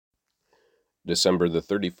December the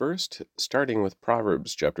 31st, starting with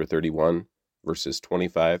Proverbs chapter 31, verses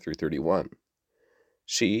 25 through 31.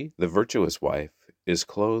 She, the virtuous wife, is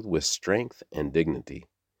clothed with strength and dignity,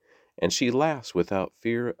 and she laughs without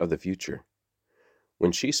fear of the future.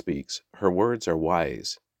 When she speaks, her words are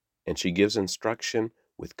wise, and she gives instruction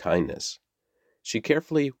with kindness. She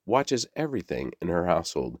carefully watches everything in her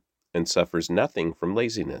household and suffers nothing from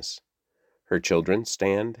laziness. Her children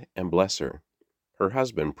stand and bless her. Her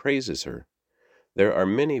husband praises her. There are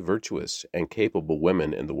many virtuous and capable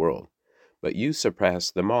women in the world, but you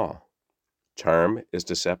surpass them all. Charm is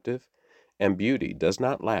deceptive, and beauty does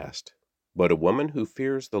not last, but a woman who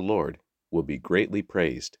fears the Lord will be greatly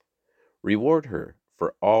praised. Reward her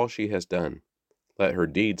for all she has done. Let her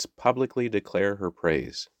deeds publicly declare her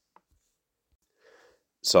praise.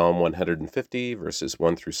 Psalm 150, verses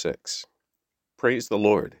 1 through 6. Praise the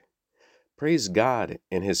Lord. Praise God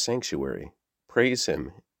in his sanctuary. Praise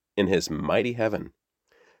him in his mighty heaven.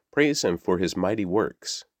 Praise him for his mighty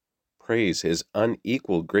works. Praise his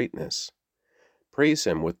unequaled greatness. Praise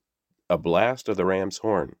him with a blast of the ram's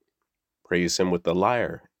horn. Praise him with the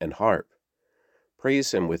lyre and harp.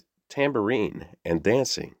 Praise him with tambourine and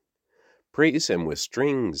dancing. Praise him with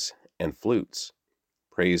strings and flutes.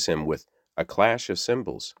 Praise him with a clash of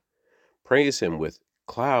cymbals. Praise him with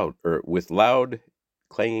loud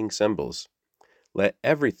clanging cymbals. Let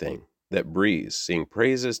everything that breathes sing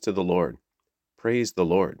praises to the Lord. Praise the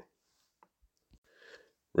Lord.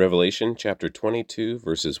 Revelation chapter 22,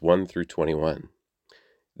 verses 1 through 21.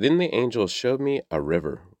 Then the angel showed me a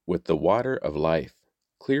river with the water of life,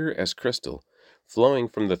 clear as crystal, flowing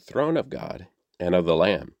from the throne of God and of the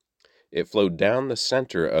Lamb. It flowed down the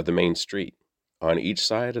center of the main street. On each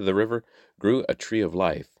side of the river grew a tree of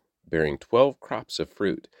life, bearing 12 crops of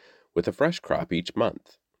fruit, with a fresh crop each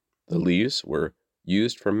month. The leaves were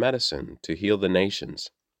used for medicine to heal the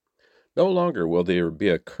nations. No longer will there be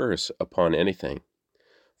a curse upon anything,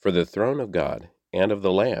 for the throne of God and of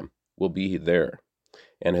the Lamb will be there,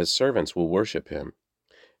 and his servants will worship him.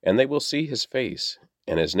 And they will see his face,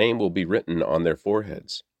 and his name will be written on their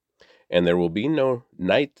foreheads. And there will be no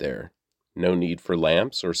night there, no need for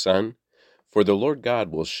lamps or sun, for the Lord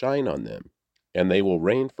God will shine on them, and they will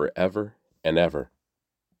reign forever and ever.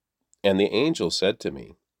 And the angel said to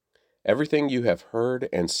me, Everything you have heard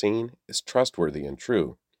and seen is trustworthy and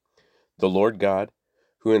true. The Lord God,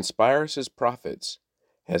 who inspires his prophets,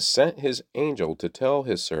 has sent his angel to tell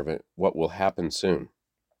his servant what will happen soon.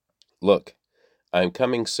 Look, I am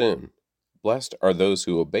coming soon. Blessed are those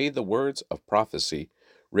who obey the words of prophecy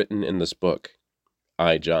written in this book.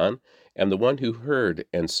 I, John, am the one who heard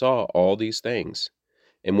and saw all these things.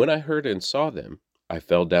 And when I heard and saw them, I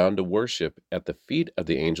fell down to worship at the feet of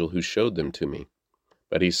the angel who showed them to me.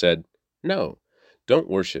 But he said, No, don't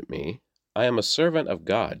worship me. I am a servant of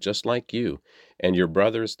God, just like you, and your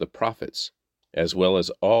brothers the prophets, as well as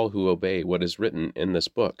all who obey what is written in this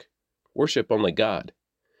book. Worship only God.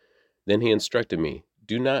 Then he instructed me,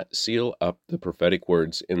 Do not seal up the prophetic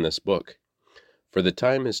words in this book, for the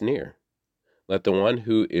time is near. Let the one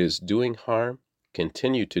who is doing harm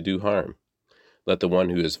continue to do harm. Let the one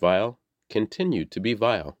who is vile continue to be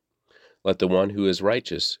vile. Let the one who is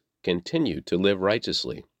righteous continue to live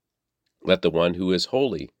righteously. Let the one who is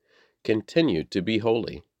holy continue to be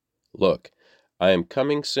holy. Look, I am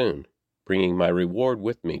coming soon, bringing my reward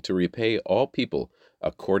with me to repay all people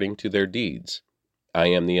according to their deeds. I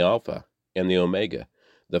am the Alpha and the Omega,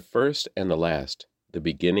 the first and the last, the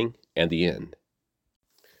beginning and the end.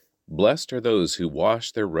 Blessed are those who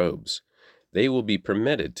wash their robes. They will be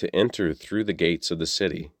permitted to enter through the gates of the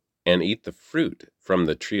city and eat the fruit from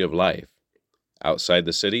the tree of life. Outside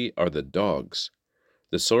the city are the dogs,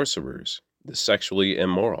 the sorcerers, the sexually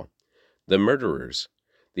immoral, the murderers,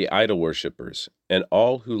 the idol worshippers, and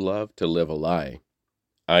all who love to live a lie.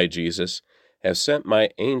 I, Jesus, have sent my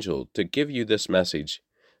angel to give you this message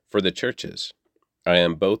for the churches. I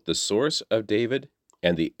am both the source of David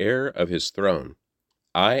and the heir of his throne.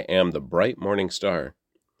 I am the bright morning star.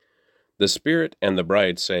 The Spirit and the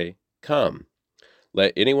bride say, Come.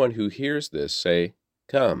 Let anyone who hears this say,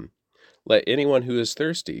 Come. Let anyone who is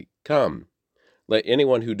thirsty come. Let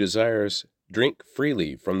anyone who desires drink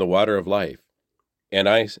freely from the water of life. And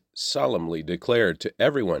I solemnly declare to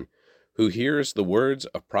everyone who hears the words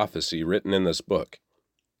of prophecy written in this book,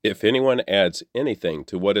 if anyone adds anything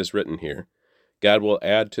to what is written here, God will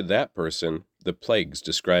add to that person the plagues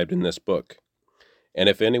described in this book. And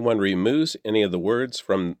if anyone removes any of the words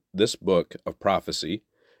from this book of prophecy,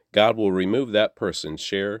 God will remove that person's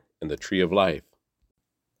share in the tree of life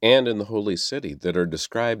and in the holy city that are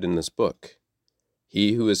described in this book.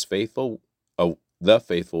 He who is faithful, the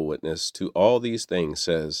faithful witness to all these things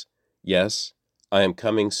says, Yes, I am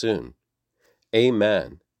coming soon.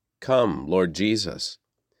 Amen. Come, Lord Jesus.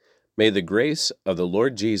 May the grace of the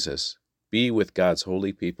Lord Jesus be with God's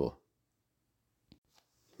holy people.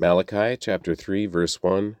 Malachi chapter 3, verse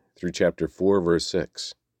 1 through chapter 4, verse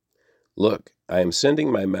 6. Look, I am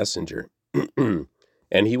sending my messenger, and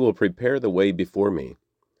he will prepare the way before me.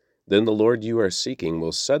 Then the Lord you are seeking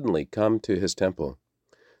will suddenly come to his temple.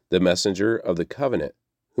 The messenger of the covenant,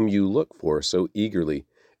 whom you look for so eagerly,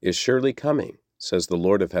 is surely coming, says the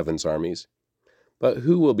Lord of heaven's armies. But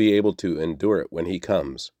who will be able to endure it when he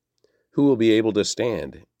comes? Who will be able to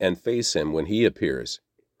stand and face him when he appears?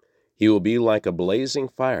 He will be like a blazing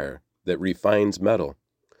fire that refines metal,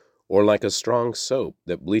 or like a strong soap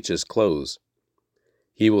that bleaches clothes.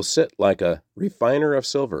 He will sit like a refiner of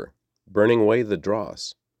silver, burning away the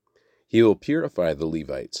dross. He will purify the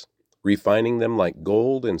Levites, refining them like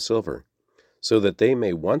gold and silver, so that they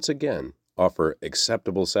may once again offer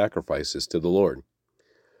acceptable sacrifices to the Lord.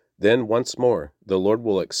 Then once more the Lord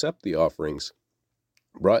will accept the offerings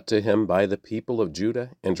brought to him by the people of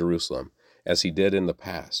Judah and Jerusalem, as he did in the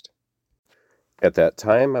past. At that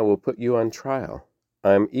time I will put you on trial.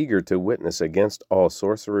 I am eager to witness against all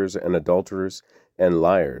sorcerers and adulterers and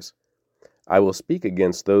liars. I will speak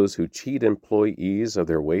against those who cheat employees of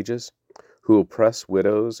their wages, who oppress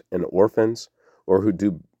widows and orphans, or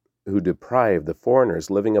who deprive the foreigners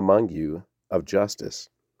living among you of justice.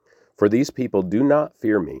 For these people do not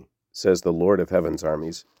fear me, says the Lord of heaven's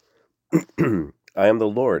armies. I am the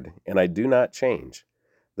Lord, and I do not change.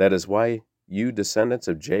 That is why you descendants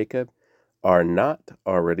of Jacob are not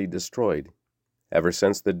already destroyed. Ever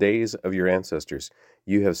since the days of your ancestors,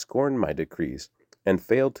 you have scorned my decrees and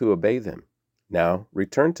failed to obey them. Now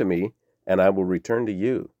return to me, and I will return to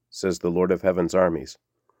you, says the Lord of heaven's armies.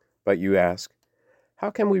 But you ask, how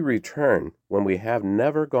can we return when we have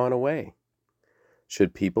never gone away?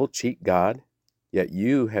 Should people cheat God? Yet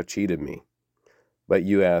you have cheated me. But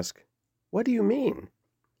you ask, what do you mean?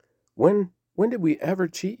 When did we ever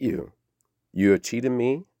cheat you? You have cheated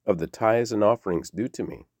me of the tithes and offerings due to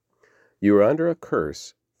me. You are under a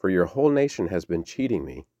curse, for your whole nation has been cheating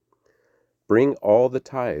me. Bring all the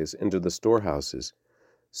tithes into the storehouses,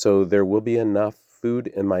 so there will be enough food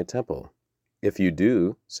in my temple. If you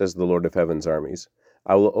do, says the Lord of heaven's armies,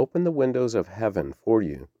 I will open the windows of heaven for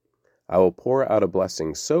you. I will pour out a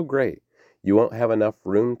blessing so great you won't have enough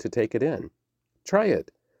room to take it in. Try it.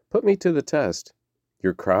 Put me to the test.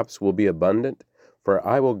 Your crops will be abundant, for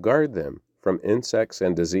I will guard them from insects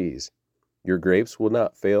and disease. Your grapes will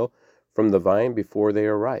not fail from the vine before they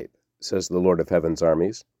are ripe, says the Lord of heaven's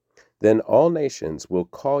armies. Then all nations will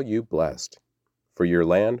call you blessed, for your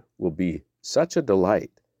land will be such a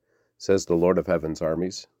delight, says the Lord of heaven's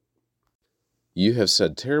armies. You have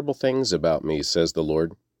said terrible things about me, says the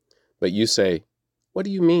Lord. But you say, what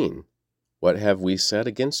do you mean? What have we said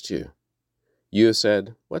against you? You have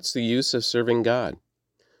said, what's the use of serving God?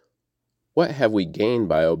 What have we gained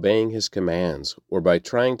by obeying his commands, or by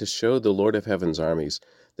trying to show the Lord of heaven's armies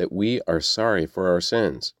that we are sorry for our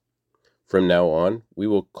sins? From now on, we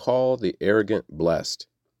will call the arrogant blessed.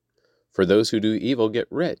 For those who do evil get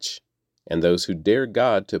rich, and those who dare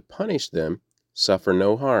God to punish them suffer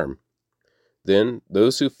no harm. Then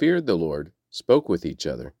those who feared the Lord spoke with each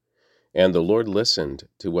other, and the Lord listened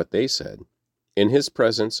to what they said. In his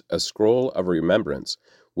presence a scroll of remembrance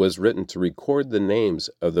was written to record the names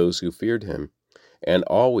of those who feared him, and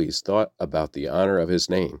always thought about the honor of his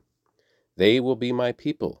name. They will be my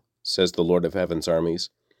people, says the Lord of heaven's armies.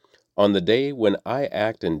 On the day when I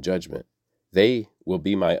act in judgment, they will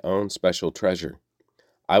be my own special treasure.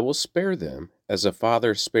 I will spare them as a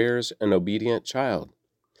father spares an obedient child.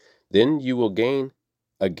 Then you will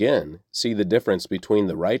again see the difference between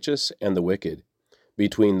the righteous and the wicked,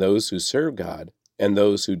 between those who serve God and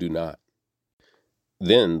those who do not.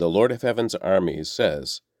 Then the Lord of heaven's armies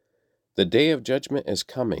says, the day of judgment is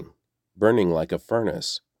coming, burning like a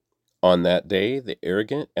furnace. On that day the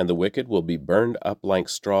arrogant and the wicked will be burned up like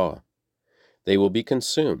straw. They will be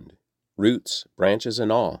consumed, roots, branches,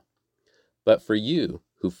 and all. But for you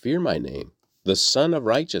who fear my name, the Son of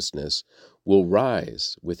Righteousness will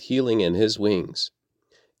rise with healing in his wings,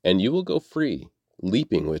 and you will go free,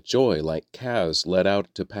 leaping with joy like calves led out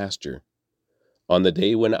to pasture. On the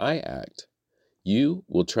day when I act, you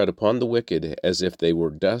will tread upon the wicked as if they were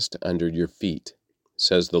dust under your feet,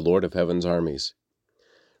 says the Lord of heaven's armies.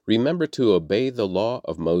 Remember to obey the law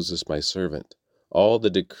of Moses my servant, all the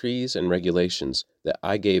decrees and regulations that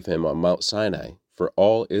I gave him on Mount Sinai for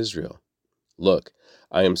all Israel. Look,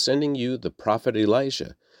 I am sending you the prophet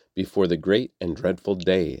Elijah before the great and dreadful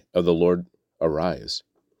day of the Lord arrives.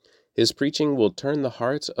 His preaching will turn the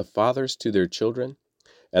hearts of fathers to their children,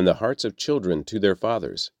 and the hearts of children to their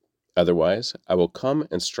fathers. Otherwise, I will come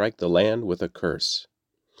and strike the land with a curse."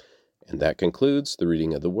 And that concludes the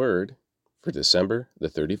reading of the Word for December the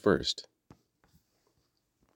 31st.